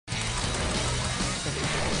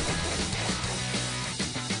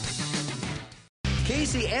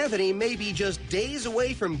Casey Anthony may be just days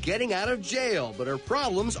away from getting out of jail, but her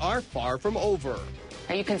problems are far from over.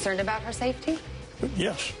 Are you concerned about her safety?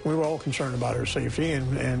 Yes, we were all concerned about her safety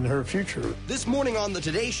and her future. This morning on the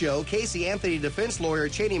Today Show, Casey Anthony defense lawyer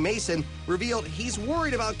Cheney Mason revealed he's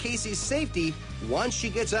worried about Casey's safety once she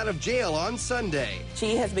gets out of jail on Sunday.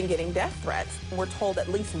 She has been getting death threats. We're told at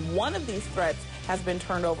least one of these threats has been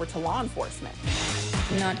turned over to law enforcement.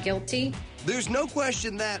 Not guilty. There's no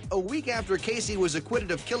question that a week after Casey was acquitted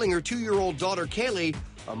of killing her 2-year-old daughter Kaylee,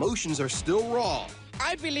 emotions are still raw.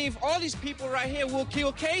 I believe all these people right here will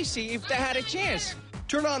kill Casey if they had a chance.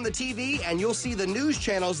 Turn on the TV and you'll see the news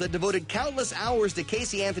channels that devoted countless hours to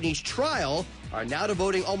Casey Anthony's trial are now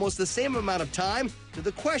devoting almost the same amount of time to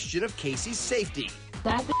the question of Casey's safety.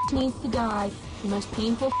 That bitch needs to die. The most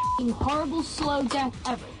painful, horrible, slow death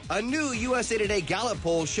ever. A new USA Today Gallup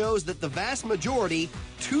poll shows that the vast majority,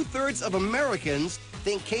 2/3 of Americans,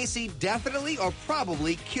 think Casey definitely or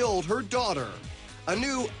probably killed her daughter. A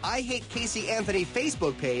new I Hate Casey Anthony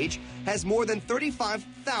Facebook page has more than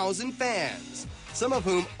 35,000 fans, some of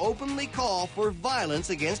whom openly call for violence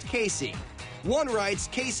against Casey. One writes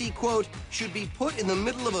Casey, quote, should be put in the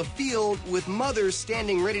middle of a field with mothers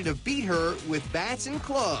standing ready to beat her with bats and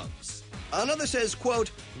clubs. Another says, quote,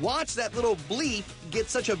 watch that little bleep get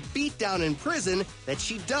such a beatdown in prison that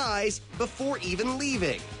she dies before even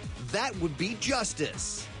leaving. That would be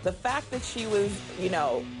justice. The fact that she was,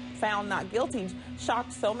 found not guilty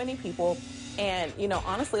shocked so many people. And,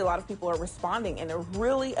 honestly, a lot of people are responding in a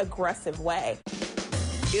really aggressive way.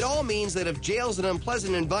 It all means that if jail's an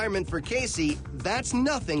unpleasant environment for Casey, that's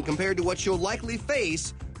nothing compared to what she'll likely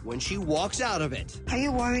face when she walks out of it. Are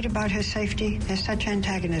you worried about her safety? There's such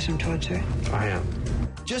antagonism towards her. I am.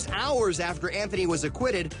 Just hours after Anthony was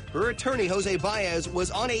acquitted, her attorney, Jose Diaz,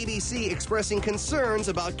 was on ABC expressing concerns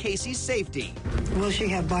about Casey's safety. Will she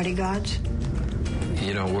have bodyguards?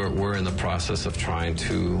 We're in the process of trying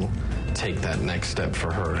to take that next step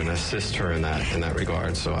for her and assist her in that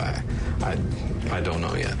regard. So I don't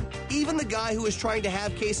know yet. Even the guy who is trying to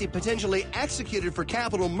have Casey potentially executed for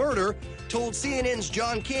capital murder told CNN's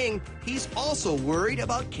John King he's also worried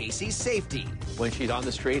about Casey's safety. When she's on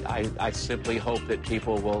the street, I simply hope that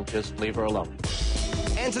people will just leave her alone.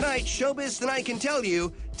 And tonight, Showbiz Tonight can tell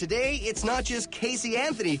you, today it's not just Casey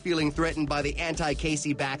Anthony feeling threatened by the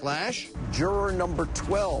anti-Casey backlash. Juror number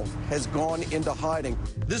 12 has gone into hiding.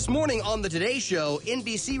 This morning on the Today Show,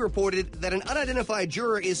 NBC reported that an unidentified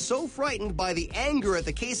juror is so frightened by the anger at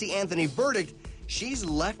the Casey Anthony verdict, she's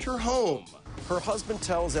left her home. Her husband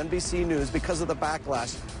tells NBC News because of the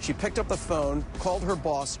backlash, she picked up the phone, called her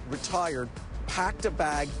boss, retired, packed a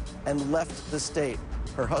bag, and left the state.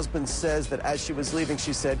 Her husband says that as she was leaving,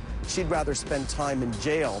 she said she'd rather spend time in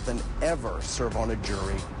jail than ever serve on a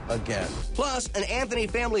jury again. Plus, an Anthony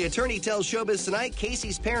family attorney tells Showbiz Tonight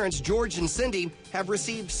Casey's parents, George and Cindy, have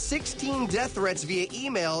received 16 death threats via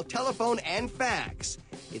email, telephone, and fax.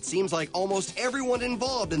 It seems like almost everyone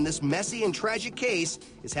involved in this messy and tragic case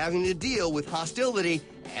is having to deal with hostility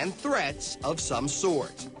and threats of some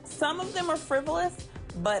sort. Some of them are frivolous,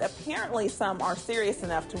 but apparently some are serious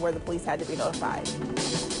enough to where the police had to be notified.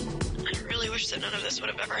 I really wish that none of this would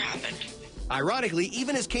have ever happened. Ironically,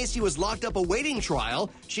 even as Casey was locked up awaiting trial,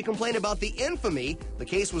 she complained about the infamy the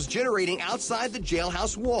case was generating outside the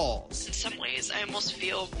jailhouse walls. In some ways, I almost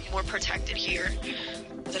feel more protected here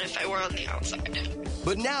than if I were on the outside.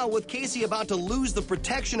 But now, with Casey about to lose the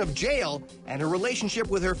protection of jail and her relationship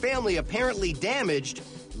with her family apparently damaged,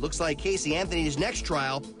 it looks like Casey Anthony's next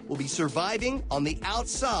trial will be surviving on the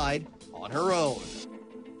outside on her own.